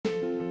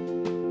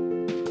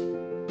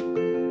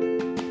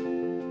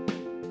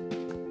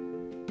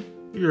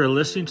You're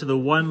listening to the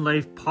One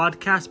Life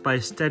podcast by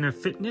Stenner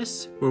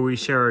Fitness, where we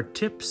share our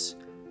tips,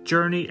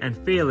 journey, and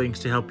failings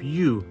to help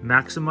you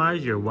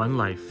maximize your one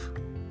life.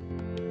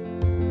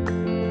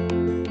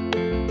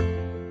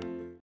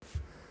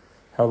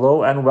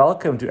 Hello and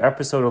welcome to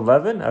episode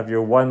 11 of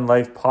your One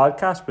Life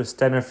podcast with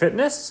Stenner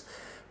Fitness.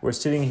 We're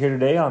sitting here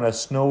today on a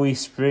snowy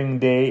spring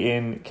day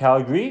in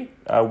Calgary,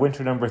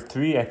 winter number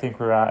 3 I think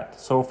we're at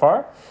so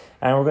far.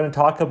 And we're going to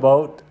talk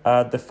about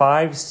the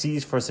 5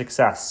 C's for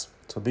success.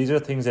 So these are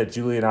things that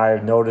Julie and I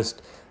have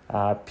noticed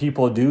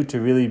people do to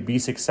really be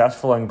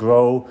successful and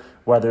grow,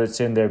 whether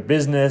it's in their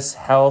business,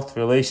 health,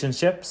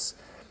 relationships.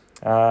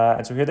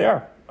 And so here they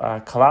are.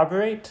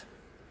 Collaborate,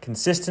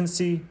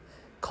 consistency,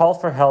 call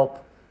for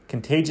help,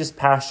 contagious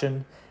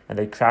passion, and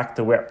they crack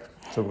the whip.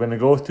 So we're going to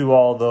go through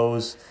all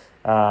those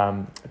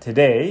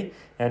today.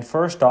 And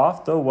first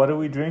off, though, what are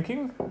we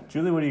drinking?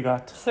 Julie, what do you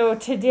got? So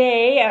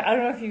today, I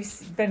don't know if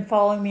you've been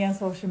following me on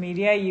social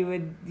media,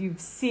 you've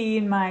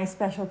seen my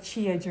special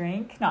chia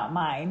drink. Not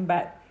mine,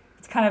 but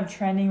it's kind of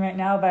trending right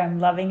now, but I'm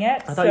loving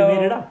it. I thought you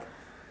made it up.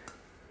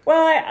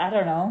 Well, I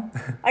don't know.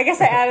 I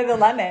guess I added the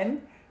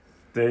lemon.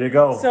 There you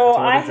go. So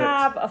I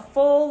have a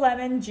full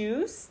lemon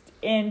juice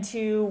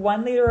into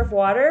 1 liter of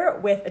water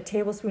with a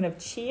tablespoon of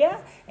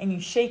chia, and you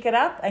shake it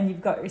up, and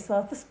you've got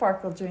yourself a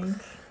sparkle drink.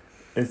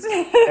 And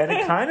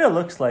it kind of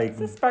looks like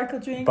it's a sparkle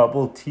drink,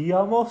 bubble tea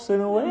almost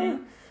in a way,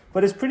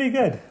 but it's pretty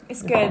good.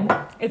 It's good.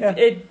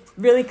 It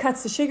really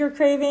cuts the sugar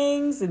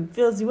cravings and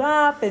fills you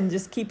up and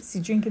just keeps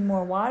you drinking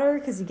more water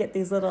because you get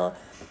these little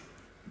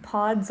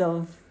pods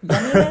of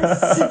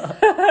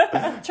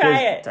yumminess.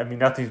 Try it. I mean,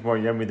 nothing's more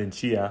yummy than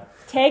chia.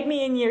 Tag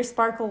me in your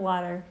sparkle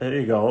water. There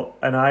you go.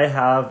 And I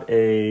have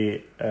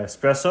a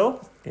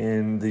espresso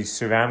in the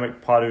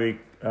ceramic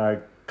pottery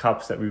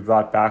cups that we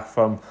brought back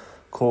from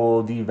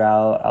Col di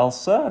Val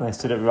Elsa, and I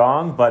said it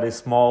wrong, but a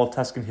small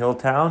Tuscan hill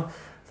town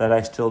that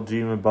I still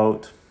dream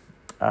about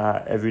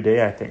every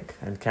day, I think,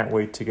 and can't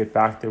wait to get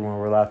back there when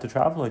we're allowed to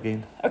travel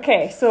again.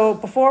 Okay, so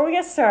before we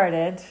get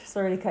started,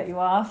 sorry to cut you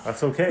off.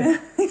 That's okay.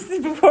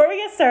 Before we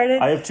get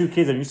started, I have 2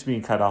 kids. I'm used to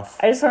being cut off.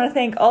 I just want to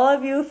thank all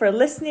of you for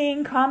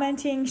listening,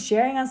 commenting,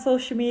 sharing on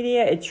social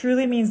media. It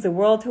truly means the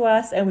world to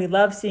us, and we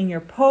love seeing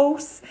your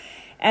posts.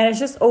 And it's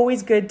just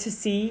always good to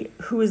see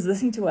who is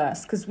listening to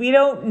us, because we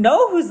don't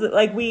know we don't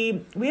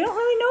really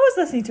know who's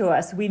listening to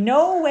us. We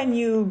know when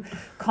you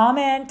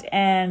comment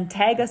and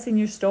tag us in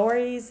your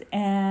stories,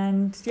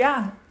 and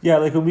yeah,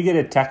 like when we get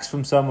a text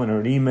from someone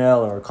or an email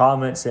or a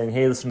comment saying,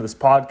 "Hey, listen to this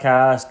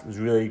podcast. It was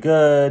really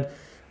good.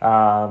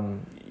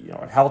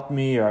 It helped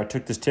me, or I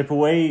took this tip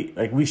away."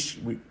 Like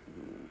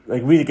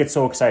we get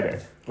so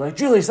excited. Like,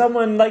 Julie,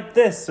 someone liked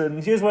this,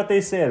 and here's what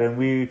they said,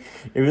 and it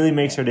really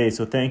makes our day.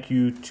 So thank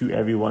you to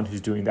everyone who's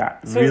doing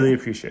that. So really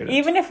appreciate it.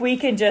 Even if we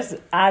can just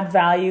add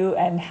value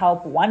and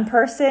help one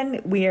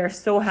person, we are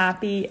so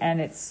happy,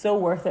 and it's so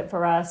worth it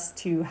for us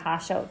to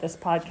hash out this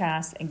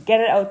podcast and get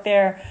it out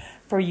there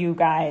for you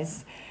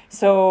guys.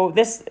 So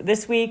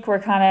this week, we're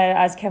kind of,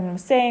 as Kevin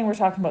was saying, we're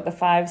talking about the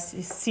 5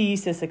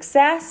 C's to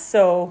success.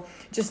 So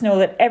just know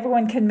that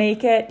everyone can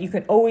make it. You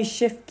can always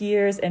shift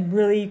gears and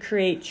really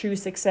create true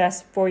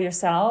success for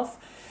yourself.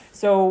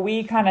 So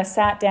we kind of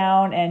sat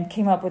down and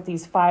came up with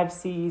these 5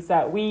 C's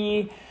that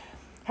we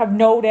have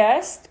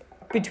noticed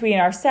between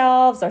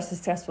ourselves, our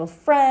successful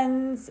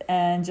friends,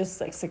 and just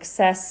like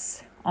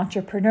success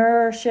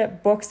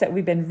entrepreneurship books that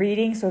we've been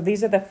reading. So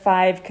these are the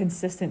 5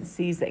 consistent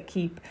C's that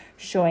keep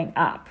showing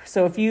up.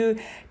 So if you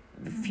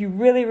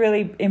really,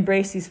 really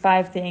embrace these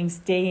 5 things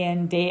day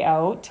in, day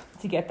out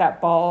to get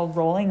that ball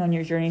rolling on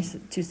your journey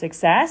to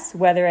success,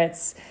 whether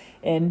it's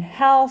in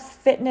health,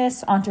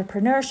 fitness,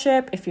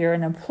 entrepreneurship, if you're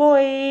an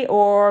employee,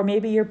 or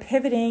maybe you're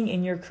pivoting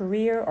in your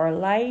career or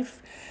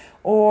life,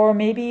 or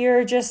maybe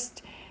you're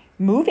just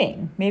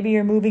moving. Maybe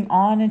you're moving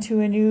on into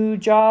a new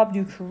job,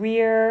 new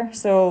career.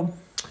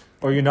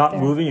 Or you're not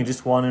moving and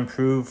just want to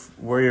improve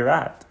where you're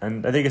at.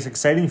 And I think it's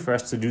exciting for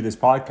us to do this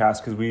podcast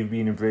because we've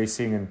been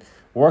embracing and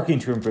working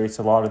to embrace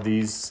a lot of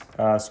these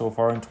so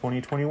far in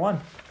 2021.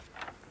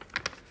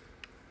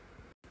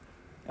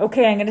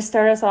 Okay, I'm going to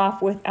start us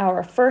off with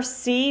our first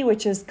C,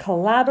 which is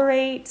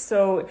collaborate.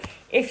 So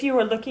if you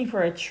were looking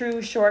for a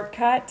true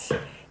shortcut,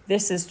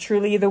 this is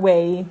truly the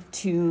way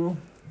to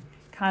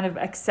kind of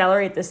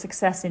accelerate the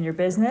success in your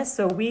business.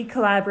 So we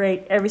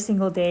collaborate every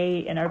single day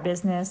in our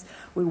business.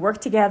 We work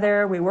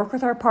together. We work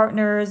with our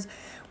partners.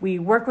 We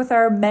work with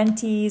our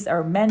mentees,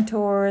 our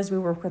mentors. We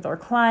work with our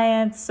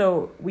clients.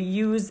 So we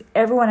use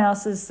everyone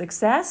else's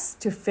success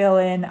to fill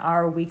in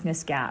our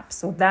weakness gaps.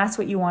 So that's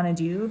what you want to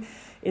do,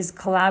 is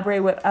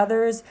collaborate with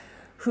others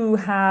who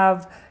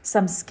have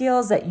some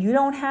skills that you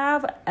don't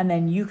have, and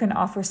then you can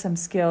offer some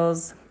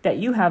skills that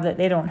you have that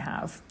they don't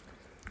have.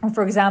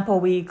 For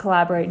example, we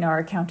collaborate in our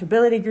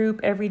accountability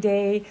group every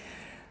day.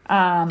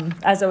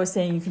 As I was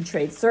saying, you can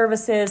trade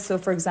services. So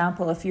for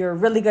example, if you're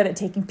really good at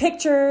taking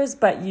pictures,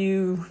 but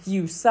you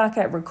suck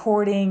at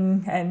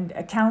recording and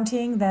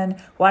accounting,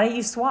 then why don't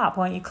you swap?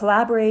 Why don't you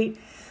collaborate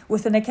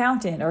with an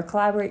accountant or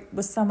collaborate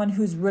with someone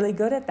who's really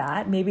good at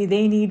that. Maybe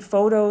they need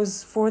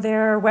photos for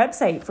their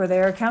website, for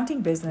their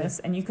accounting business,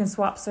 and you can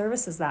swap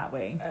services that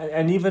way.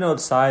 And even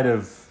outside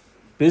of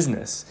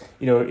business,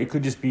 it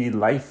could just be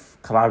life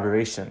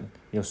collaboration.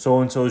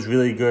 So-and-so is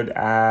really good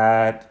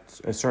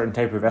at a certain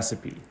type of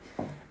recipe,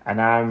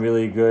 and I'm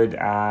really good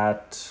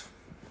at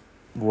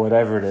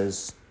whatever it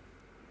is,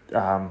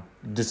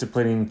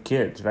 disciplining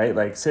kids, right?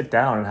 Like sit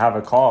down and have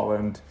a call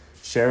and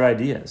share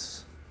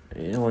ideas,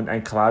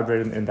 and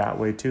collaborate in that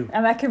way too.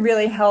 And that can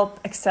really help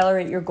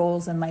accelerate your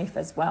goals in life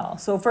as well.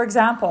 So for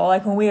example,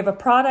 like when we have a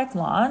product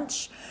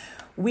launch,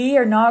 we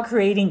are not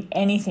creating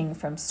anything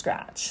from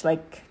scratch,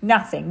 like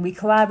nothing. We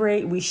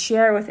collaborate, we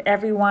share with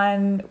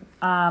everyone.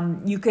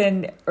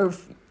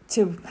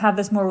 To have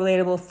this more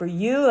relatable for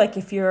you, like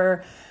if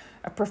you're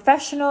a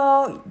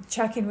professional,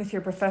 check in with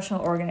your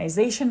professional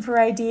organization for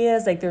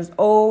ideas. Like there's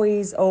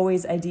always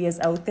ideas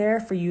out there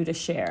for you to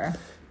share.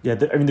 Yeah,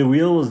 the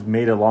wheel was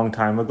made a long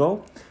time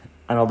ago,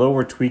 and although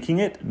we're tweaking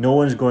it, no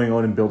one's going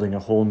out and building a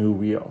whole new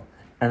wheel.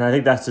 And I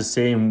think that's the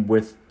same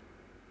with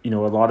a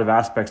lot of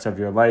aspects of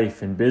your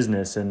life and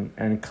business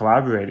and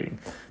collaborating.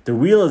 The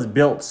wheel is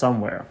built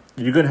somewhere.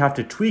 You're going to have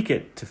to tweak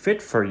it to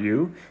fit for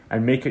you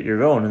and make it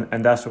your own.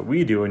 And that's what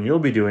we do and you'll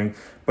be doing.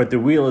 But the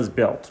wheel is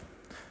built.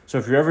 So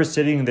if you're ever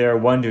sitting there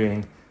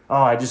wondering,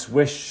 I just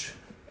wish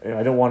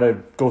I don't want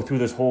to go through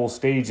this whole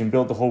stage and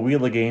build the whole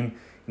wheel again,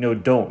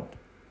 don't.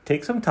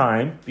 Take some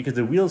time because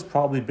the wheel's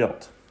probably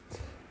built.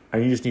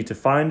 And you just need to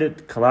find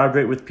it,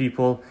 collaborate with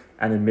people,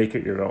 and then make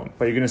it your own.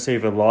 But you're going to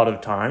save a lot of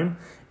time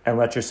and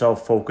let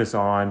yourself focus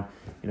on,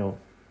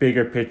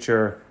 bigger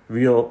picture,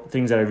 real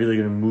things that are really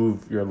going to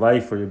move your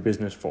life or your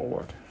business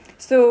forward.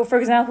 So, for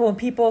example, when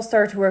people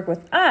start to work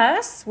with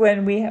us,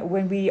 when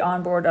we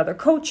onboard other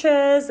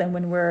coaches and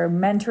when we're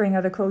mentoring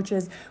other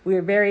coaches, we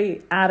are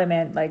very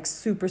adamant, like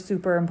super,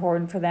 super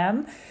important for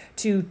them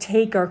to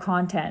take our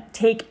content,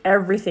 take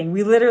everything.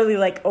 We literally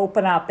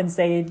open up and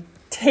say,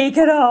 take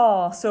it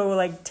all.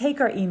 So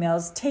take our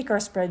emails, take our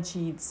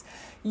spreadsheets,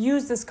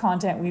 use this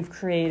content we've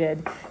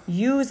created,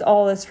 use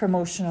all this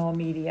promotional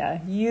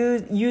media,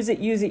 use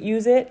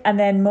it. And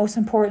then most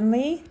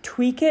importantly,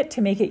 tweak it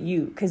to make it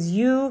you. Because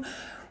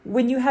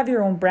when you have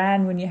your own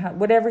brand, when you have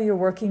whatever you're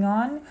working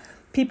on,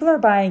 people are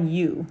buying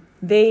you.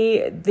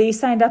 They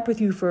signed up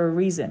with you for a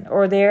reason,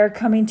 or they're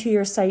coming to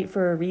your site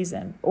for a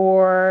reason,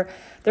 or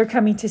they're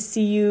coming to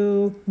see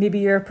you. Maybe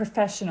you're a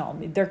professional.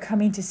 They're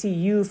coming to see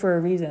you for a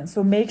reason.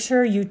 So make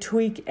sure you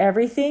tweak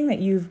everything that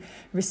you've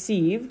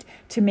received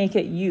to make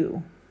it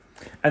you.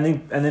 And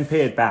then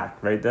pay it back,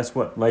 right? That's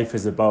what life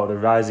is about. A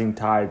rising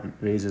tide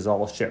raises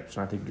all ships.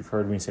 And I think you've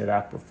heard me say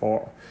that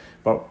before.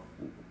 But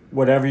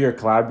whatever you're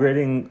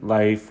collaborating,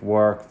 life,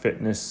 work,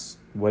 fitness,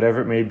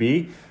 whatever it may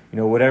be,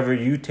 whatever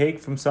you take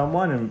from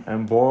someone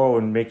and borrow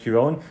and make your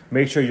own,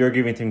 make sure you're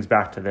giving things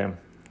back to them,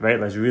 right?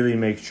 Let's really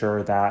make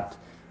sure that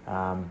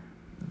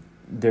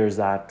there's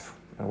that,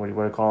 what do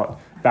you call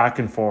it? Back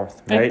and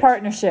forth, right? And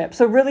partnership.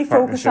 So really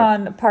focus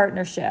on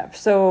partnership.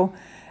 So,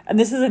 and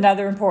this is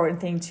another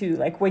important thing too.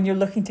 Like when you're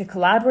looking to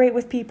collaborate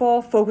with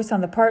people, focus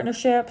on the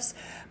partnerships,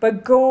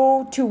 but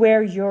go to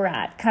where you're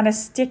at. Kind of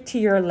stick to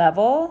your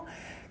level.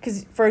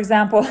 Because, for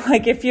example,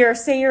 if you're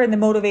in the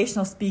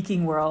motivational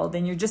speaking world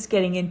and you're just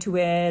getting into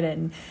it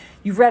and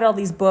you've read all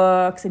these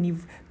books and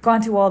you've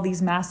gone to all these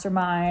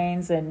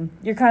masterminds and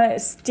you're kind of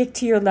stick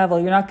to your level.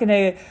 You're not going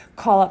to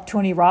call up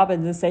Tony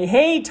Robbins and say,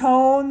 hey,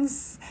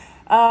 Tones,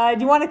 do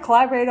you want to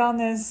collaborate on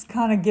this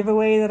kind of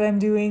giveaway that I'm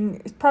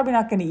doing? It's probably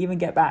not going to even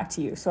get back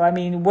to you. So,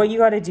 what you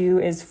got to do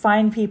is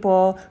find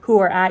people who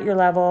are at your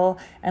level.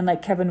 And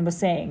like Kevin was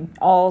saying,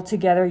 all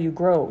together you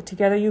grow.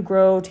 Together you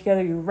grow.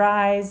 Together you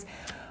rise.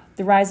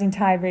 The rising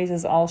tide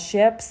raises all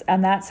ships,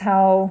 and that's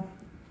how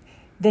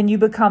then you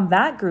become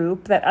that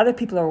group that other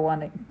people are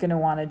going to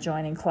want to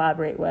join and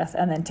collaborate with,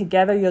 and then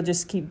together you'll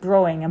just keep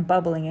growing and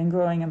bubbling and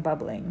growing and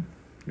bubbling.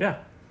 Yeah.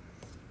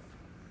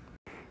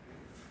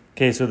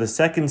 Okay, so the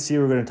second C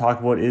we're going to talk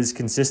about is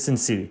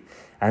consistency,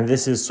 and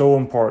this is so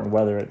important,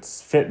 whether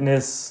it's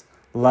fitness,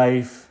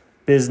 life,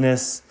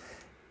 business.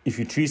 If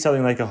you treat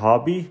something like a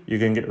hobby, you're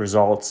going to get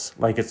results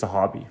like it's a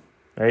hobby,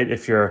 right?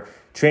 If you're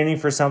training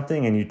for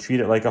something and you treat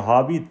it like a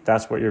hobby,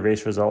 that's what your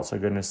race results are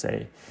going to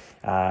say.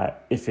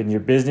 If in your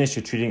business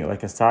you're treating it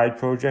like a side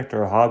project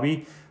or a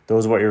hobby,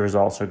 those are what your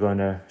results are going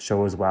to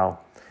show as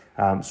well.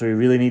 So you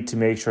really need to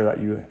make sure that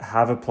you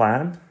have a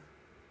plan,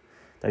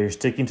 that you're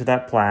sticking to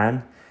that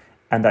plan,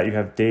 and that you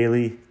have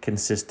daily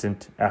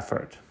consistent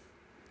effort,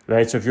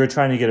 right? So if you're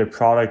trying to get a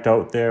product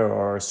out there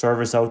or a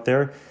service out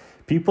there,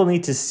 people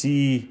need to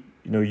see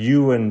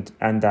you and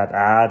that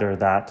ad or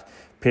that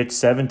pitch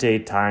 7 to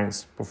 8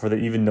 times before they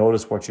even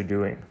notice what you're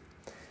doing.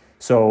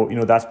 So,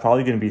 that's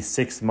probably going to be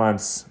 6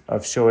 months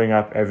of showing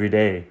up every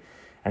day.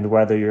 And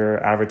whether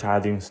you're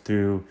advertising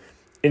through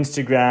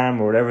Instagram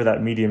or whatever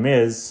that medium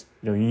is,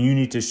 you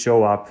need to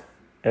show up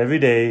every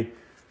day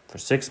for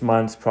 6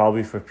 months,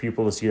 probably for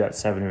people to see that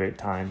 7 or 8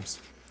 times.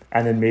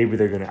 And then maybe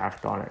they're going to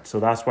act on it. So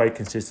that's why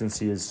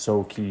consistency is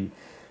so key.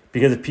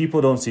 Because if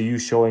people don't see you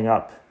showing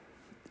up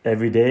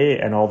every day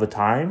and all the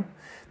time,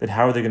 then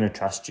how are they going to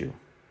trust you,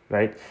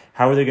 right?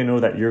 How are they going to know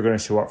that you're going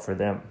to show up for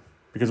them?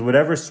 Because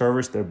whatever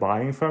service they're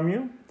buying from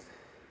you,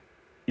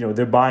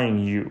 they're buying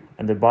you,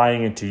 and they're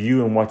buying into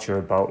you and what you're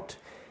about.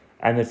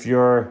 And if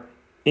you're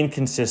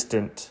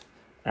inconsistent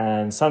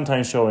and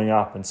sometimes showing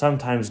up and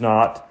sometimes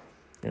not,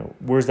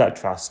 where's that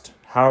trust?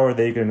 How are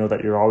they going to know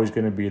that you're always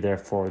going to be there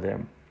for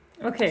them?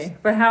 Okay,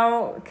 but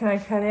how can I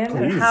cut in?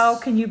 Please. How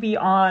can you be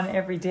on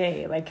every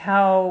day? Like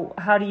how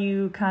do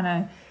you kind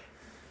of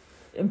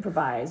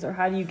improvise, or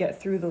how do you get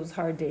through those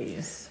hard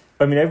days?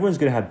 I mean, everyone's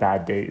going to have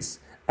bad days.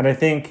 And I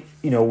think,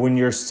 when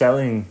you're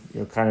selling,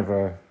 kind of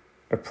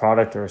a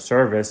product or a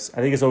service,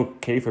 I think it's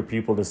okay for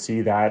people to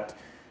see that,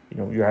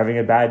 you're having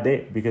a bad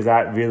day, because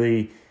that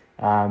really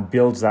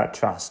builds that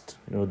trust.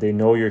 They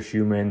know you're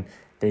human,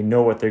 they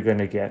know what they're going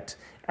to get,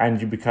 and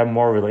you become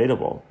more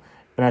relatable.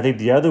 And I think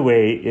the other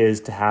way is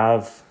to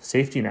have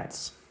safety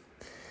nets.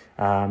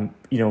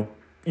 You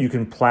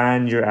can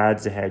plan your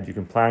ads ahead. You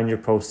can plan your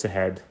posts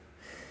ahead.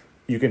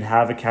 You can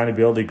have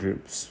accountability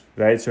groups,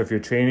 right? So if you're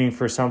training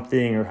for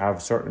something or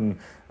have certain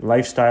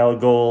lifestyle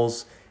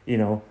goals,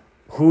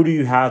 who do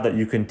you have that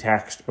you can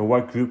text, or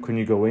what group can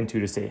you go into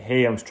to say,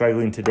 hey, I'm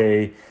struggling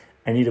today.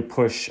 I need a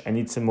push. I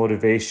need some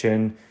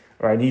motivation,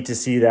 or I need to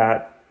see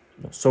that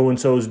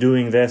so-and-so is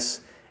doing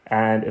this.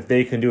 And if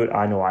they can do it,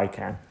 I know I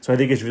can. So I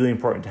think it's really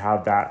important to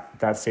have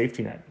that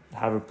safety net,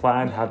 have a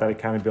plan, have that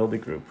accountability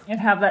group. And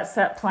have that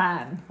set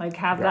plan, like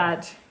have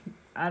that,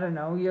 I don't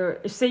know,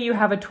 say you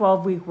have a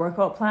 12-week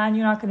workout plan,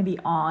 you're not going to be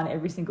on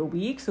every single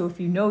week. So if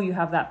you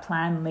have that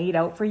plan laid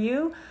out for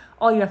you,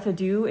 all you have to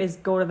do is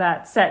go to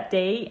that set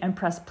day and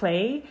press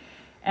play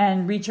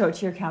and reach out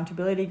to your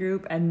accountability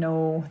group and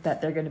know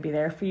that they're going to be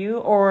there for you.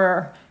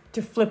 Or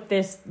to flip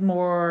this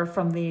more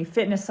from the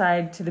fitness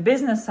side to the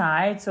business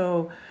side,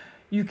 so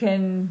you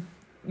can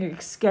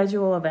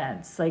schedule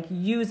events, like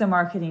use a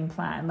marketing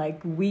plan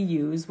like we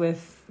use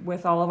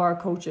with all of our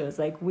coaches.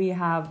 Like we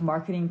have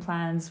marketing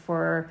plans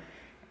for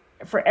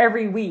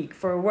every week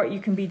for what you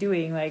can be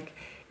doing. Like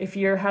if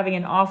you're having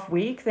an off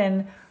week,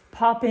 then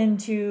pop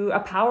into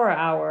a power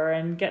hour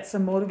and get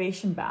some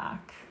motivation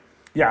back.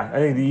 Yeah, I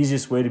think the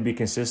easiest way to be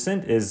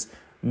consistent is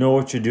know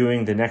what you're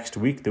doing the next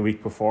week, the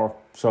week before.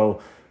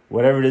 So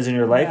whatever it is in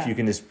your life, you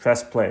can just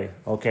press play.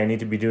 Okay, I need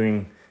to be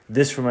doing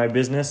this for my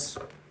business.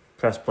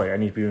 Press play. I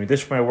need to be doing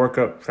this for my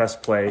workout, press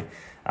play.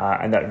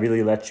 And that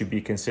really lets you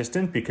be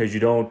consistent, because you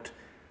don't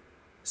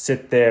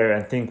sit there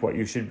and think what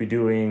you should be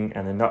doing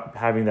and then not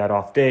having that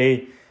off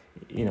day.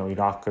 You're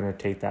not going to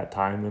take that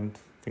time, and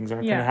things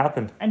aren't going to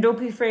happen. And don't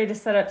be afraid to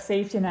set up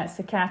safety nets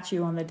to catch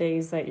you on the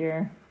days that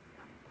you're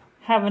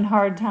having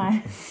hard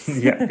times.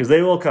 Yeah, because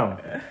they will come.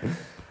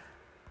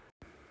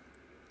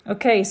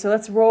 Okay, so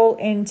let's roll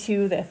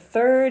into the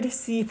third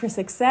C for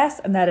success,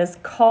 and that is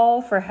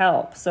call for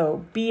help.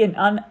 So be an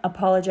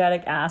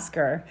unapologetic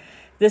asker.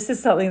 This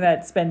is something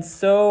that's been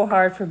so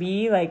hard for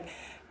me. Like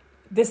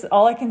this,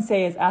 all I can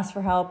say is ask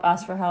for help,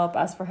 ask for help,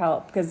 ask for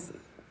help. Because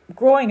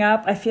growing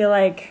up, I feel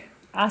like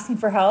asking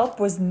for help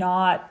was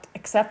not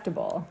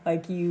acceptable.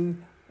 Like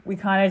we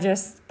kind of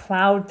just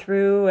plowed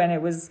through, and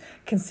it was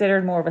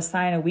considered more of a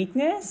sign of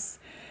weakness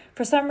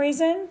for some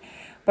reason.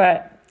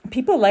 But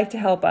people like to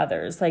help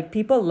others. Like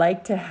people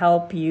like to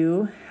help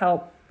you,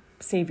 help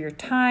save your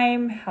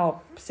time,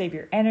 help save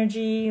your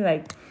energy.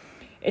 Like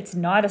it's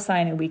not a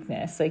sign of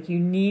weakness. Like you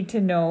need to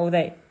know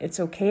that it's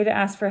okay to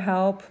ask for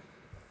help.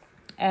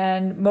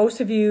 And most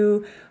of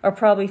you are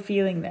probably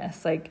feeling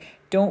this. Like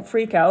don't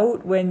freak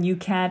out when you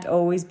can't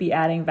always be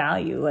adding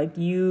value. Like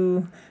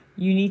you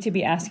need to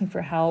be asking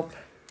for help,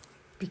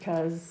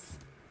 because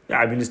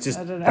it's just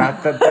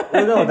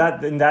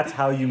and that's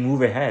how you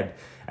move ahead.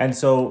 And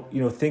so,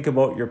 think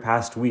about your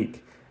past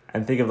week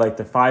and think of like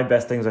the 5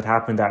 best things that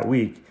happened that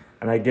week.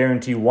 And I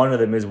guarantee one of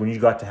them is when you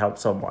got to help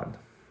someone.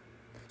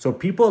 So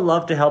people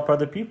love to help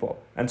other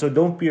people. And so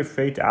don't be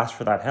afraid to ask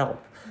for that help.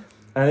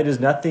 And it is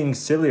nothing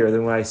sillier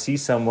than when I see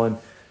someone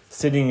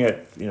sitting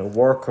at,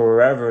 work or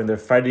wherever, and they're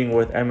fighting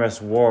with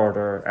MS Word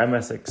or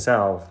MS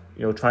Excel,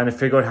 trying to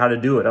figure out how to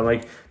do it. I'm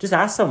like, just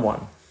ask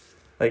someone.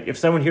 Like if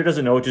someone here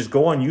doesn't know, just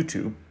go on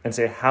YouTube and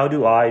say, how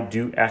do I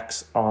do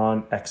X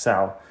on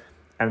Excel?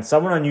 And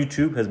someone on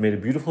YouTube has made a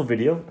beautiful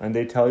video, and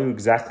they tell you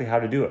exactly how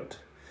to do it.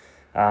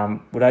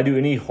 When I do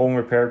any home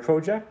repair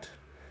project,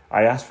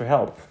 I ask for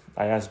help.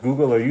 I ask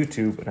Google or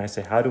YouTube, and I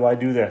say, how do I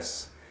do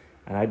this?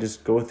 And I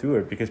just go through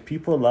it, because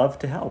people love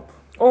to help.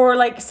 Or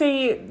like,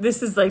 say,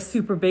 this is like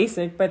super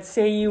basic, but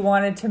say you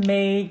wanted to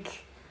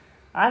make,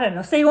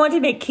 say you wanted to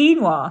make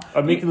quinoa.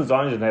 I'm making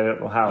lasagna and I don't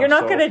know how. You're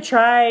not gonna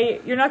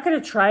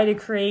try to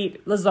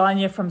create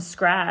lasagna from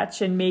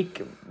scratch and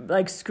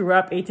screw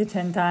up 8 to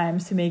 10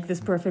 times to make this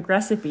perfect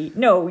recipe.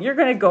 No, you're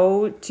gonna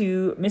go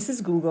to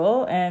Mrs.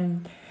 Google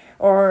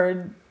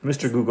or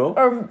Mr. Google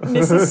or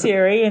Mrs.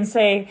 Siri and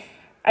say,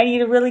 I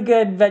need a really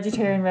good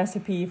vegetarian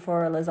recipe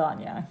for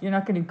lasagna. You're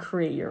not going to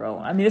create your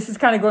own. I mean, this is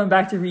kind of going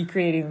back to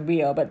recreating the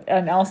wheel,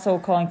 and also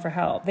calling for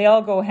help. They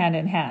all go hand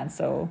in hand.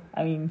 So,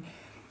 I mean,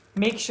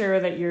 make sure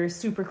that you're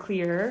super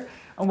clear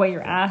on what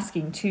you're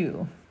asking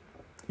too.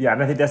 Yeah,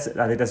 and I think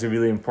that's a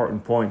really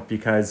important point,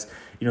 because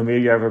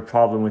maybe you have a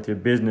problem with your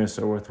business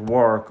or with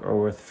work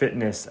or with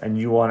fitness, and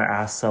you want to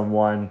ask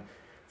someone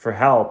for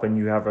help, and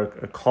you have a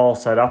call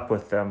set up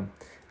with them,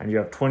 and you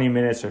have 20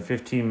 minutes or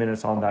 15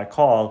 minutes on that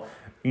call.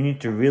 You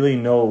need to really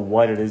know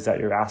what it is that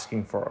you're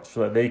asking for, so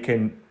that they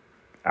can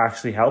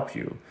actually help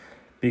you.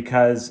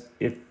 Because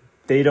if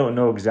they don't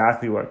know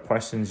exactly what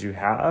questions you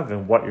have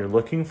and what you're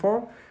looking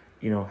for,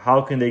 how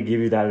can they give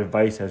you that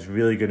advice that's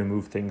really going to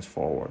move things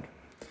forward?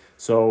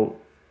 So,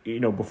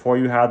 before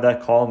you have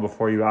that call and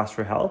before you ask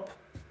for help,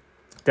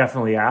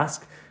 definitely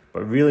ask,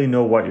 but really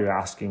know what you're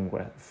asking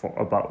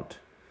about.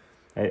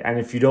 And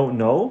if you don't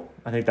know,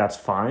 I think that's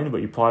fine,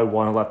 but you probably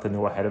want to let them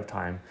know ahead of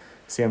time.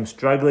 Say, I'm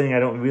struggling, I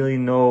don't really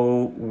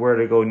know where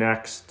to go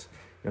next.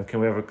 Can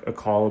we have a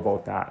call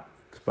about that?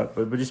 But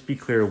just be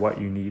clear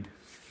what you need.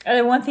 And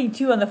then one thing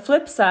too, on the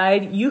flip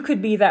side, you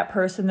could be that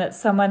person that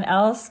someone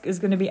else is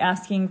going to be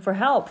asking for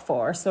help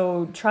for.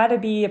 So try to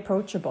be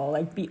approachable,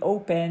 like be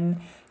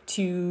open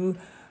to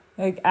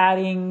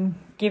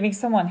giving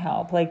someone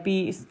help, like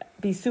be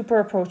super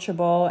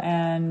approachable,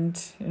 and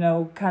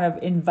kind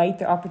of invite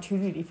the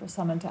opportunity for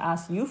someone to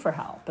ask you for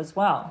help as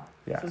well.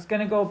 Yeah. So it's going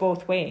to go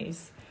both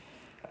ways.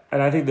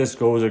 And I think this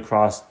goes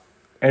across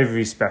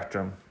every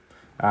spectrum.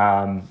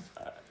 Whether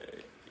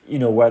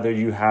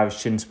you have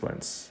shin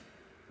splints,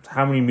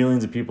 how many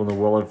millions of people in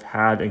the world have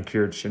had and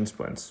cured shin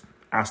splints?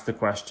 Ask the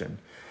question.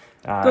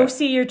 Go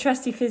see your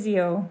trusty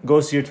physio.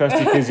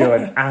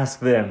 And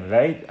ask them,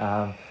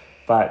 right?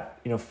 But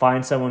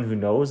find someone who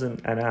knows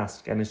and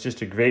ask. And it's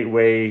just a great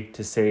way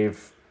to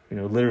save,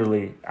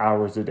 literally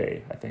hours a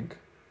day, I think.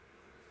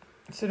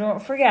 So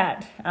don't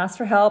forget, ask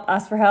for help,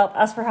 ask for help,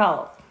 ask for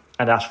help.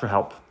 And ask for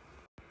help.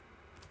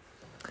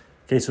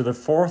 Okay, so the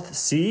fourth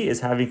C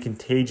is having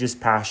contagious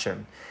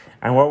passion.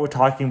 And what we're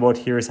talking about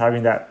here is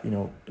having that,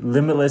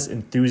 limitless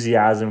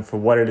enthusiasm for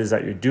what it is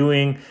that you're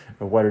doing,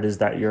 or what it is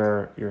that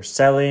you're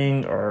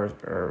selling,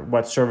 or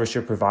what service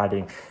you're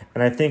providing.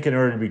 And I think in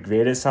order to be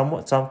great at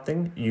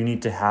something, you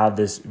need to have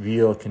this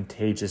real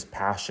contagious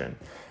passion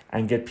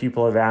and get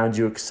people around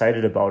you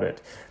excited about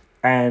it.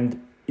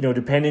 And,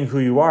 depending who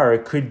you are,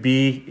 it could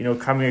be,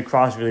 coming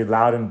across really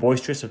loud and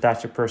boisterous if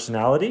that's your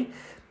personality,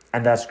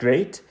 and that's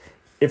great.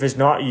 If it's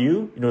not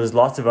you, there's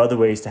lots of other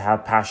ways to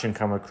have passion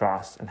come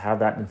across and have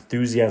that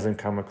enthusiasm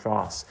come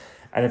across.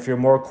 And if you're a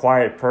more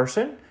quiet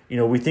person,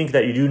 we think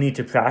that you do need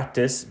to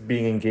practice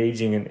being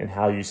engaging in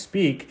how you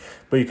speak,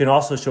 but you can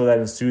also show that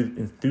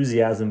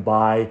enthusiasm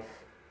by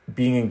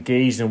being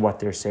engaged in what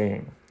they're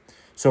saying.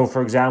 So,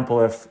 for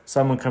example, if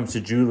someone comes to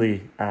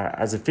Julie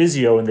as a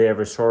physio and they have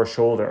a sore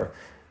shoulder,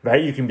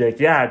 right, you can be like,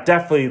 yeah,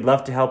 definitely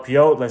love to help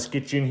you out. Let's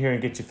get you in here and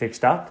get you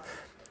fixed up.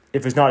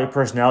 If it's not your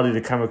personality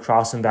to come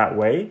across in that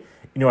way,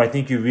 I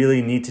think you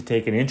really need to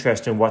take an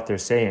interest in what they're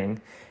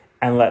saying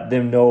and let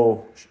them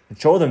know,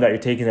 show them that you're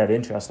taking that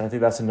interest. And I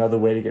think that's another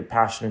way to get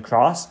passion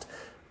across.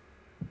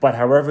 But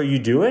however you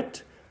do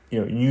it,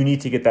 you need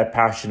to get that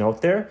passion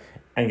out there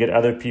and get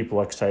other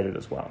people excited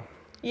as well.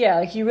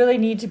 Yeah, you really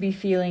need to be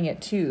feeling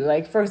it too.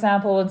 Like, for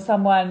example, when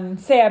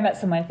I met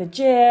someone at the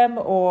gym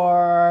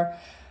or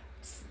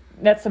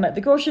met someone at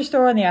the grocery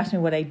store and they ask me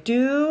what I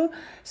do.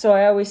 So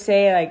I always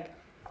say,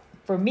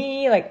 for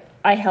me,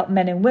 I help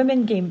men and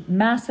women gain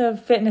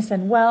massive fitness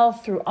and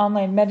wealth through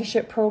online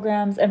mentorship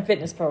programs and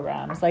fitness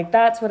programs.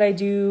 That's what I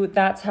do.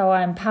 That's how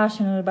I'm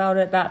passionate about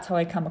it. That's how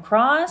I come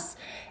across.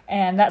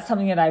 And that's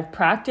something that I've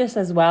practiced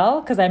as well.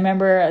 Because I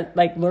remember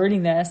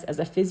learning this as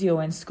a physio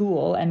in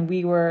school, and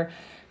we were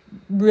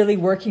really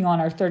working on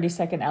our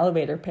 30-second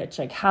elevator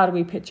pitch. How do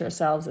we pitch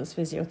ourselves as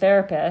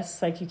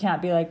physiotherapists? You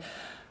can't be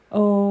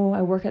oh,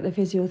 I work at the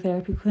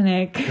physiotherapy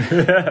clinic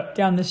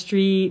down the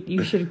street.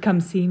 You should come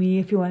see me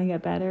if you want to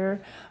get better.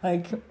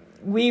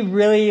 We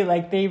really,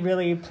 they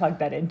really plug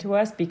that into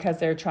us because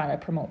they're trying to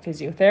promote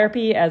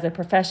physiotherapy as a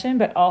profession,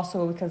 but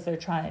also because they're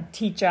trying to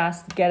teach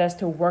us, get us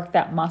to work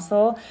that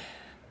muscle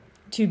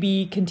to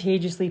be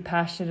contagiously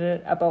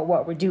passionate about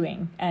what we're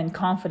doing and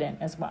confident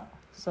as well.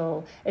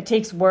 So it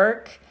takes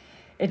work.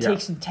 It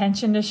takes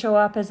intention to show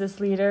up as this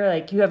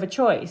leader. You have a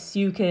choice.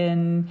 You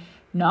can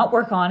not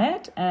work on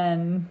it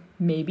and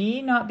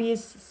maybe not be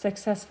as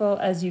successful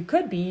as you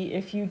could be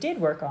if you did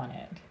work on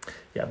it.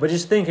 Yeah, but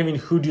just think,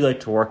 who do you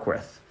like to work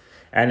with?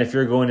 And if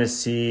you're going to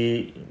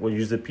see, we'll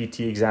use the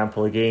PT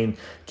example again,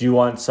 do you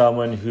want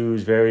someone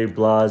who's very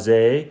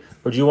blasé,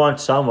 or do you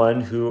want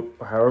someone who,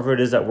 however it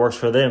is that works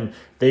for them,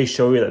 they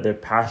show you that they're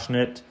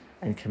passionate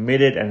and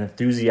committed and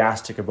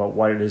enthusiastic about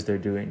what it is they're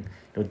doing?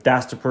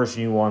 That's the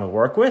person you want to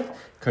work with,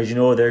 because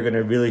they're going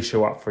to really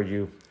show up for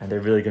you and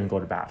they're really going to go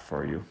to bat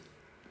for you.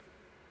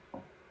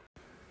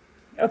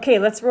 Okay,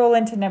 let's roll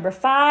into number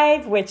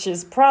 5, which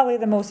is probably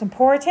the most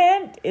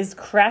important, is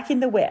cracking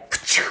the whip.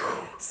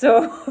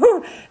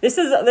 So this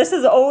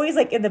is always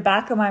like in the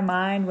back of my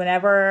mind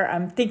whenever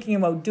I'm thinking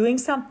about doing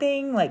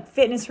something like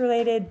fitness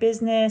related,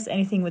 business,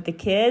 anything with the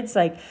kids.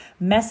 Like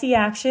messy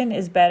action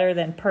is better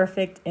than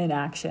perfect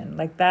inaction.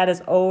 Like that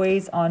is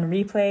always on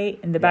replay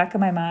in the back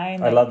of my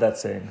mind. Like, I love that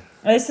saying.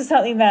 this is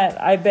something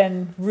that I've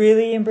been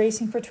really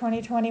embracing for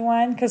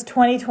 2021, because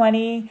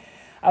 2020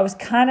 I was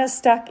kind of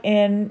stuck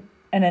in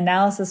an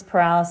analysis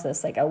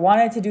paralysis. Like I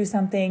wanted to do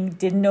something,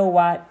 didn't know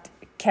what.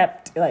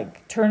 Kept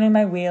like turning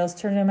my wheels,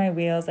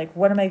 like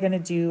what am I going to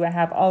do? I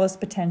have all this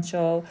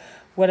potential.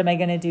 What am I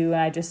going to do?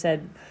 And I just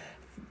said,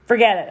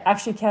 forget it.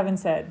 Actually, Kevin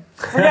said,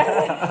 forget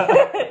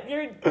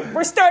it.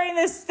 We're starting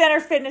this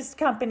Center Fitness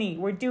company.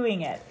 We're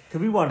doing it.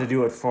 Because we wanted to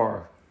do it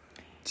for,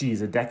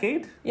 a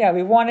decade? Yeah,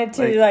 we wanted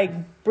to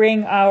like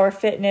bring our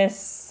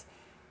fitness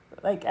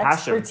like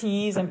passion.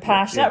 expertise and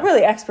passion, not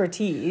really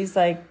expertise,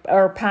 like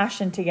our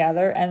passion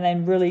together, and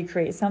then really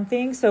create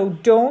something. So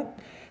don't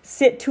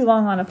sit too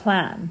long on a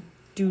plan.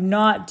 Do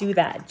not do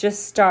that.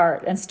 Just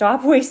start and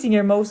stop wasting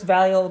your most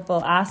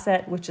valuable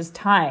asset, which is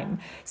time.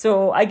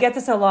 So I get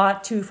this a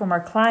lot too from our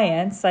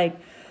clients. Like,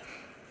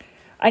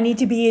 I need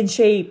to be in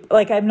shape.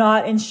 Like, I'm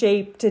not in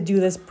shape to do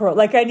this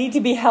like, I need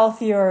to be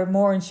healthier,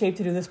 more in shape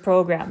to do this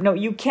program. No,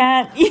 you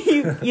can't.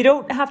 You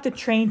don't have to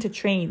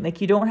train. Like,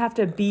 you don't have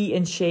to be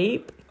in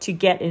shape to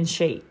get in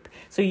shape.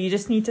 So you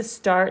just need to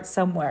start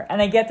somewhere.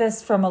 And I get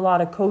this from a lot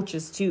of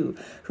coaches too,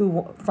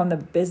 who from the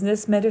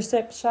business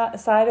mentorship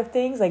side of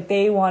things, like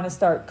they want to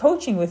start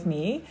coaching with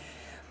me.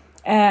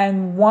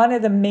 And one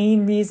of the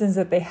main reasons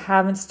that they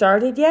haven't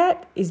started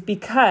yet is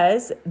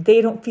because they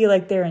don't feel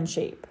like they're in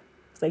shape.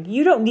 It's like,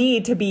 you don't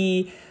need to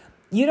be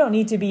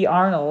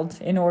Arnold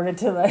in order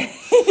to like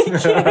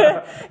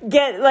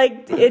get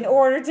like, in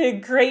order to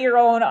create your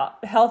own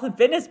health and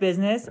fitness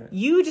business.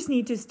 You just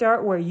need to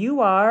start where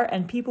you are,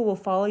 and people will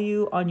follow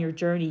you on your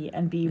journey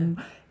and be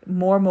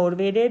more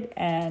motivated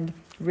and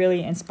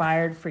really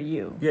inspired for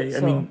you. Yeah. So,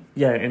 I mean,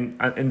 yeah.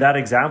 In that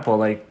example,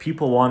 like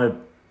people want to,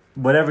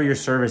 whatever your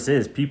service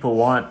is, people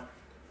want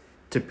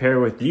to pair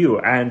with you,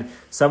 and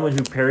someone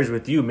who pairs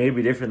with you may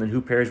be different than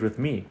who pairs with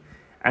me.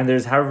 And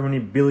there's however many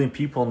billion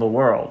people in the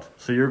world.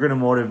 So you're going to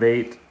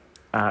motivate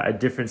a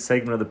different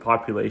segment of the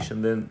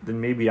population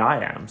than maybe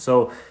I am.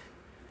 So,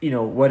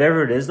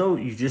 whatever it is, though,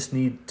 you just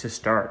need to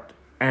start.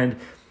 And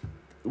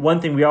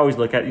one thing we always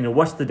look at,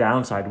 what's the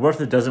downside? What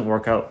if it doesn't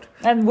work out?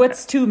 And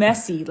what's too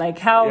messy? Like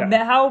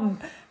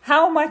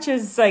how much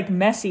is like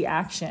messy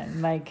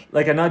action? Like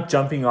I'm not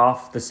jumping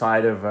off the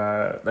side of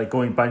like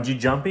going bungee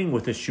jumping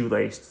with a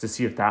shoelace to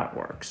see if that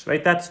works,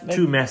 right? That's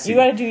too messy. You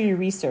got to do your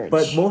research.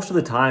 But most of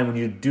the time when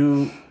you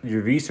do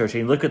your research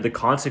and you look at the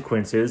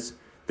consequences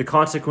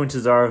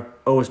are,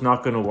 it's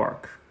not going to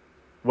work.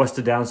 What's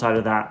the downside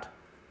of that?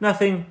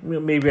 Nothing.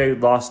 Maybe I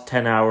lost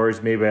 10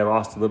 hours. Maybe I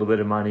lost a little bit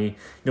of money.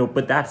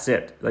 But that's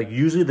it. Like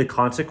usually the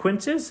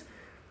consequences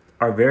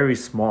are very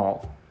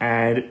small.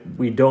 And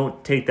we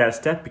don't take that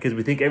step because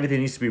we think everything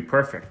needs to be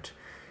perfect.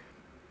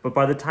 But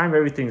by the time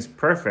everything's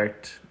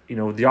perfect,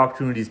 the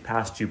opportunities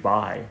passed you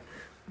by,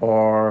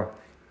 or,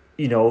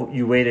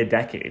 you wait a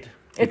decade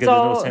because there's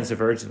no sense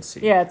of urgency.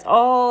 Yeah, it's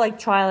all like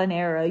trial and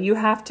error. You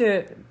have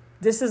to,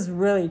 this is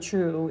really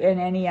true in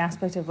any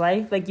aspect of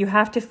life. Like you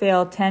have to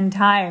fail 10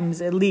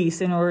 times at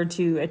least in order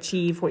to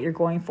achieve what you're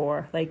going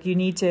for. Like you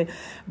need to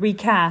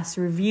recast,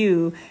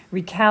 review,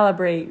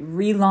 recalibrate,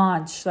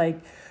 relaunch, like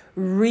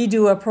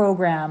redo a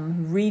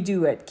program,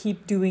 redo it,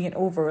 keep doing it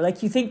over.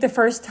 Like you think the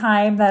first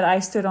time that I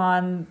stood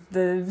on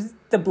the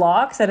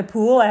blocks at a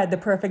pool, I had the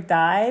perfect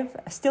dive.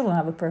 I still don't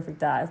have a perfect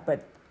dive,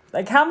 but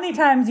like how many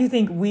times do you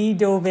think we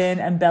dove in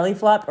and belly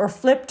flopped or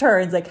flip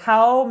turns? Like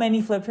how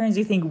many flip turns do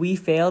you think we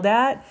failed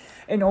at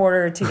in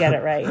order to get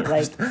it right?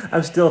 Like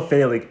I'm still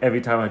failing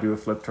every time I do a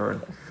flip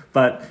turn.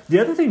 But the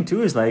other thing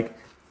too is like,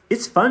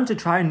 it's fun to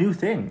try new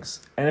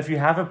things. And if you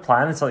have a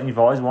plan and something you've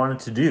always wanted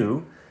to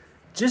do,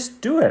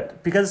 just do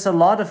it because it's a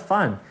lot of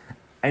fun.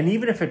 And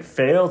even if it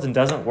fails and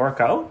doesn't work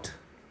out,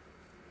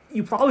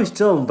 you probably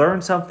still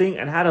learned something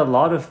and had a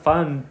lot of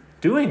fun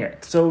doing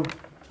it. So,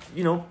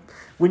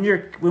 when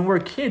we're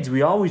kids,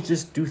 we always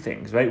just do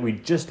things, right? We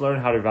just learn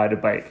how to ride a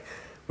bike.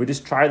 We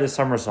just try the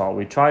somersault.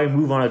 We try and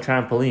move on a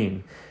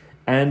trampoline.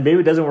 And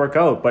maybe it doesn't work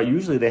out, but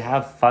usually they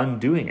have fun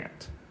doing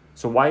it.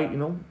 So why,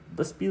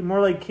 let's be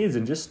more like kids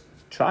and just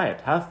try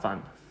it. Have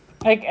fun.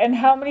 Like, and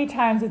how many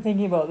times I'm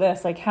thinking about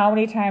this? Like, how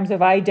many times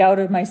have I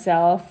doubted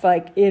myself,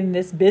 like, in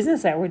this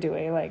business that we're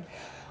doing? Like,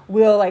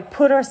 we'll, like,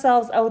 put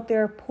ourselves out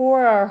there,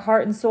 pour our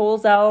heart and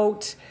souls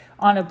out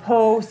on a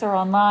post or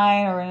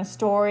online or in a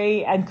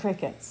story, and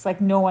crickets. Like,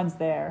 no one's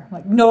there.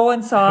 Like, no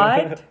one saw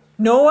it.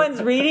 No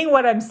one's reading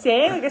what I'm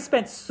saying. Like, I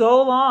spent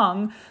so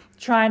long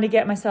trying to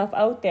get myself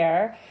out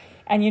there.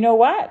 And you know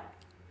what?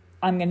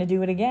 I'm going to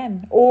do it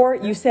again. Or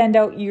you send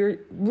out, you're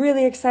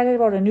really excited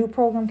about a new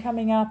program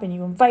coming up and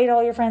you invite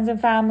all your friends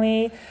and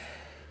family.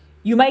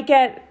 You might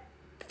get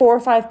 4 or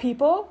 5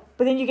 people,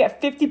 but then you get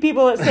 50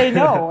 people that say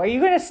no. Are you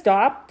going to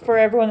stop for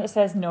everyone that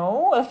says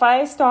no? If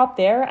I stopped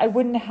there, I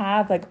wouldn't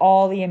have like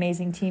all the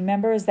amazing team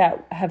members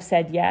that have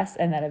said yes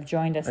and that have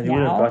joined us And now. you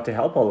would have got to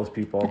help all those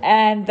people.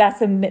 And that's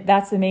the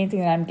main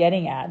thing that I'm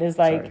getting at is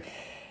like,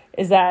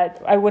 is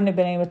that I wouldn't have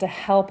been able to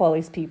help all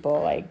these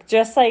people. Like,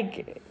 just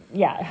like,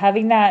 yeah,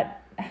 having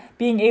that,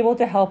 being able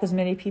to help as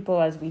many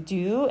people as we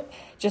do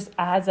just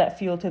adds that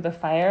fuel to the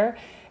fire.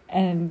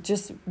 And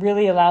just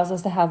really allows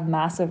us to have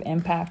massive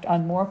impact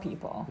on more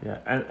people. Yeah,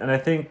 and I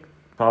think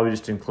probably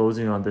just in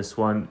closing on this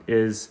one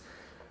is,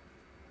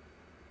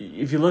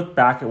 if you look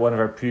back at one of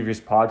our previous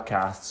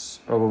podcasts,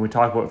 or when we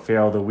talk about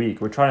fail of the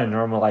week, we're trying to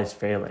normalize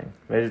failing,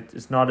 right?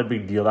 It's not a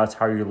big deal. That's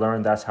how you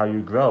learn. That's how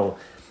you grow.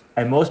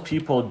 And most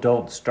people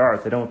don't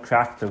start. They don't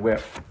crack the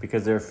whip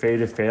because they're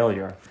afraid of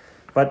failure.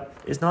 But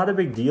it's not a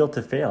big deal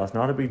to fail. It's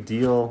not a big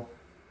deal,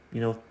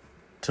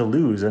 to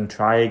lose and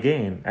try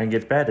again and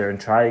get better and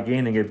try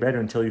again and get better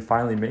until you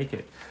finally make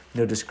it.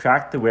 Just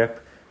crack the whip,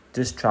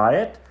 just try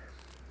it.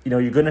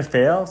 You're going to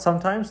fail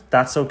sometimes.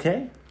 That's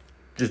okay.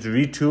 Just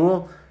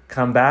retool,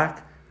 come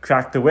back,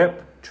 crack the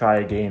whip, try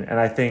again. And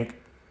I think,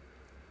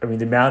 the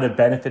amount of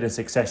benefit and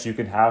success you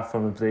can have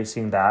from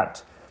embracing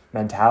that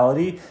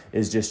mentality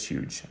is just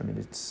huge.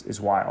 It's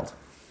wild.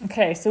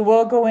 Okay, so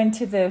we'll go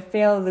into the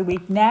fail of the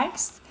week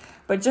next.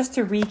 But just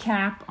to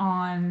recap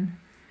on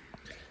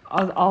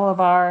all of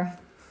our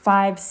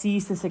 5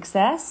 C's to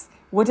success,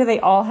 what do they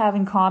all have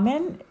in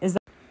common?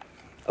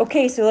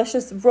 Okay, so let's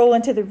just roll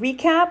into the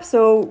recap.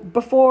 So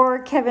before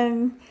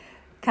Kevin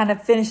kind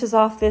of finishes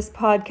off this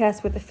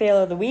podcast with the fail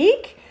of the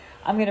week,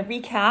 I'm going to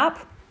recap.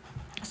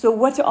 So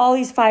what do all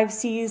these 5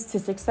 C's to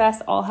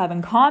success all have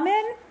in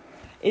common?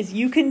 Is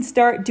you can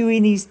start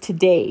doing these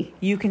today.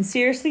 You can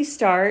seriously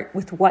start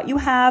with what you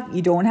have.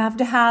 You don't have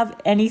to have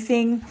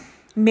anything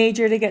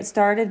major to get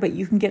started, but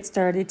you can get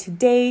started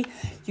today.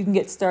 You can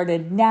get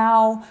started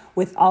now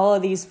with all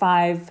of these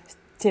 5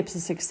 tips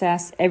of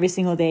success every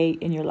single day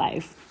in your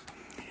life.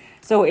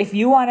 So if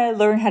you want to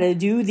learn how to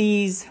do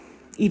these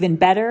even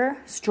better,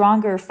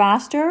 stronger,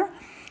 faster,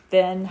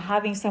 then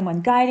having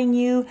someone guiding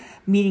you,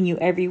 meeting you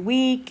every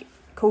week,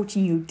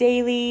 coaching you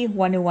daily,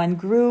 one-to-one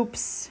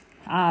groups,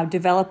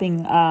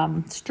 developing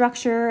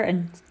structure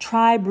and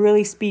tribe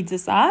really speeds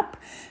this up.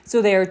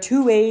 So there are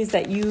 2 ways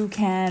that you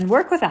can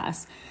work with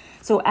us.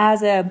 So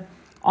as a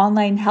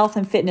online health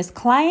and fitness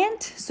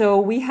client, so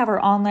we have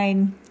our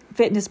online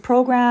fitness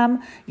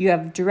program. You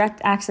have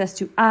direct access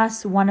to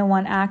us,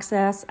 one-on-one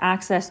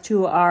access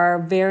to our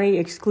very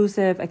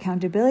exclusive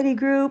accountability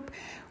group.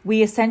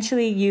 We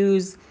essentially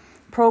use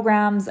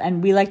programs,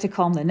 and we like to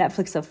call them the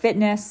Netflix of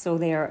fitness. So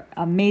they are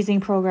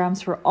amazing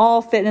programs for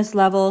all fitness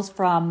levels,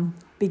 from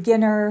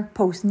beginner,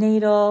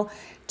 postnatal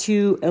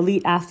to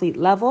elite athlete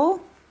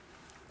level.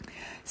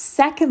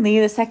 Secondly,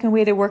 the second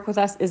way to work with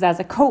us is as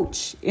a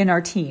coach in our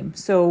team.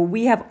 So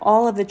we have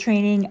all of the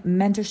training,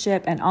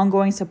 mentorship, and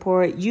ongoing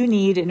support you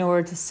need in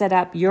order to set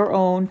up your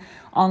own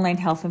online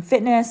health and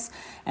fitness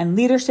and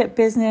leadership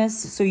business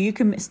so you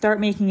can start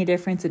making a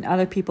difference in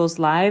other people's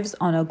lives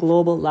on a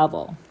global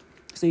level.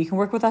 So you can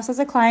work with us as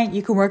a client.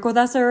 You can work with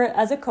us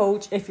as a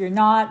coach. If you're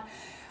not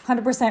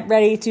 100%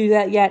 ready to do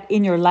that yet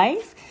in your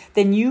life,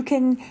 then you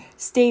can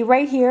stay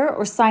right here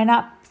or sign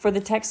up for the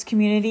text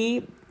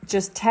community.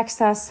 Just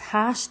text us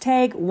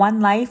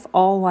 #OneLife,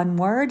 all one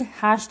word,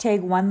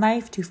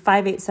 #OneLife to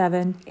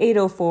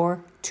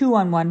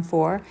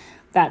 587-804-2114.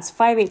 That's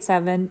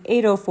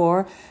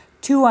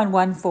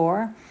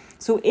 587-804-2114.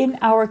 So in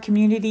our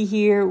community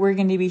here, we're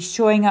going to be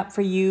showing up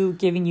for you,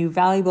 giving you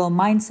valuable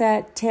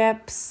mindset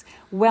tips,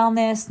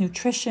 wellness,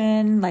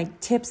 nutrition, like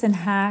tips and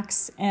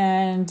hacks,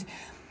 and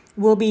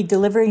we'll be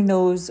delivering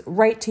those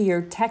right to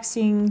your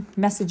texting,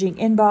 messaging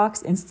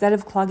inbox. Instead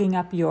of clogging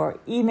up your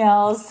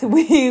emails,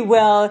 we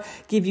will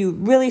give you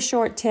really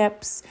short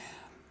tips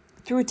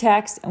through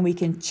text, and we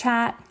can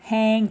chat,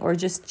 hang, or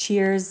just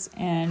cheers,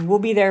 and we'll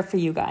be there for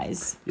you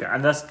guys. Yeah,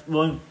 and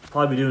we'll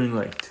probably be doing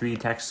like 3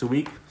 texts a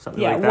week,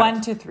 something like that.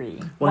 1 to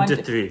 3. 1 to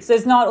 3. So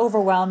it's not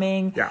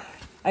overwhelming. Yeah.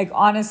 Like,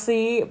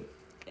 honestly,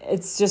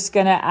 it's just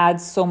going to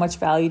add so much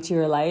value to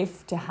your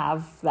life to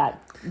have that.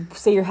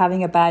 Say you're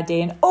having a bad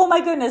day and, oh my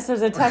goodness,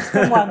 there's a text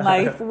from One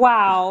Life.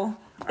 Wow.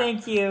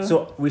 Thank you.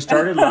 So we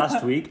started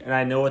last week, and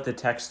I know what the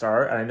texts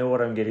are, and I know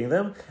what I'm getting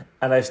them,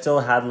 and I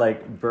still had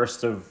like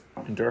bursts of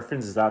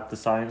endorphins. Is that the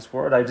science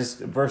word? I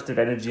just burst of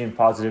energy and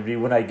positivity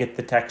when I get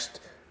the text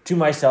to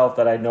myself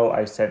that I know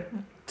I sent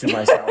to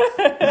myself.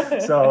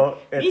 So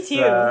it's, me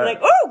too. Like,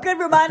 oh, good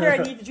reminder. I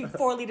need to drink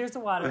 4 liters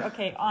of water.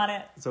 Okay, on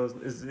it. So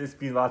it's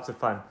been lots of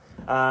fun.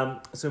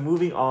 So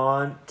moving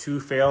on to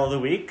fail of the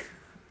week.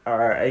 All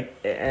right,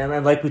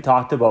 and like we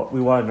talked about,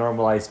 we want to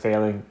normalize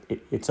failing.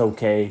 It's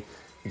okay,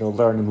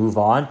 learn to move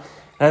on.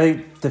 And I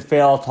think the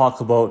fail I'll talk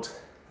about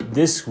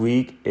this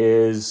week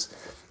is,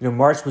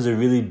 March was a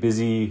really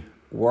busy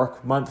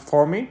work month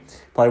for me.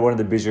 Probably one of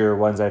the busier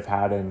ones I've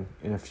had in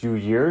a few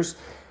years.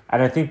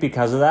 And I think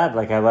because of that,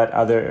 like I let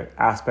other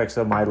aspects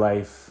of my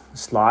life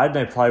slide,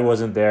 and I probably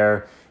wasn't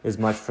there as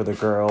much for the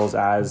girls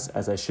as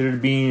I should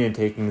have been, and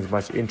taking as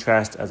much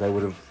interest as I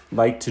would have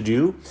like to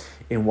do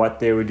in what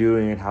they were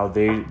doing and how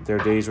their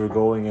days were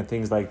going and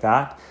things like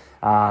that.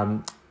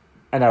 And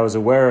I was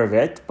aware of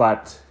it,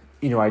 but,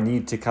 I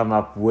need to come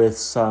up with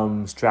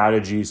some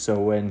strategies so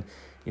when,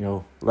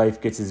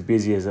 life gets as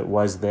busy as it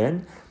was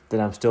then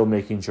I'm still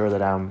making sure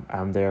that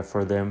I'm there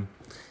for them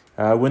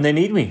when they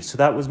need me. So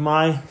that was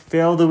my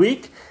fail of the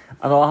week,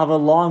 and I'll have a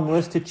long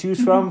list to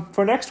choose from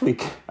for next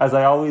week, as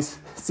I always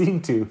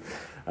seem to.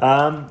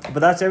 But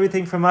that's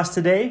everything from us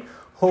today.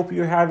 Hope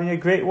you're having a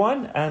great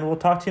one, and we'll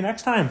talk to you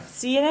next time.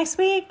 See you next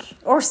week,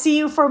 or see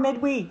you for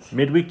midweek.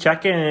 Midweek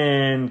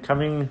check-in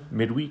coming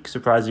midweek,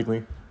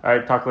 surprisingly. All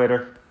right, talk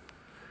later.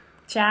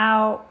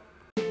 Ciao.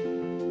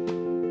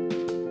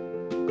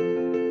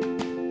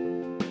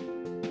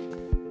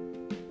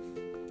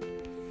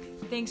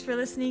 Thanks for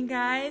listening,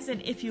 guys.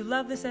 And if you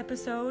love this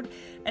episode,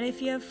 and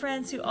if you have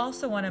friends who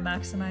also want to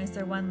maximize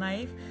their one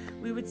life,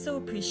 we would so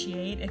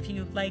appreciate if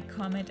you like,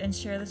 comment, and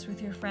share this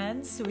with your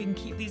friends so we can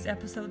keep these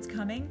episodes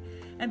coming.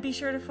 And be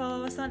sure to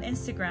follow us on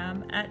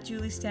Instagram at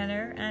Julie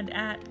Stenner and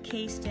at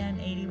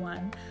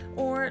KStan81,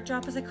 or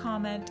drop us a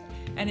comment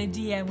and a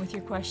DM with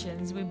your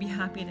questions. We'd be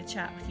happy to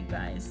chat with you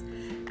guys.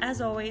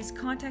 As always,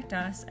 contact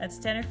us at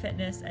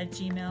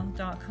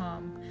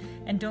stennerfitness@gmail.com.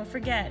 And don't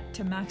forget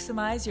to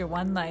maximize your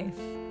one life.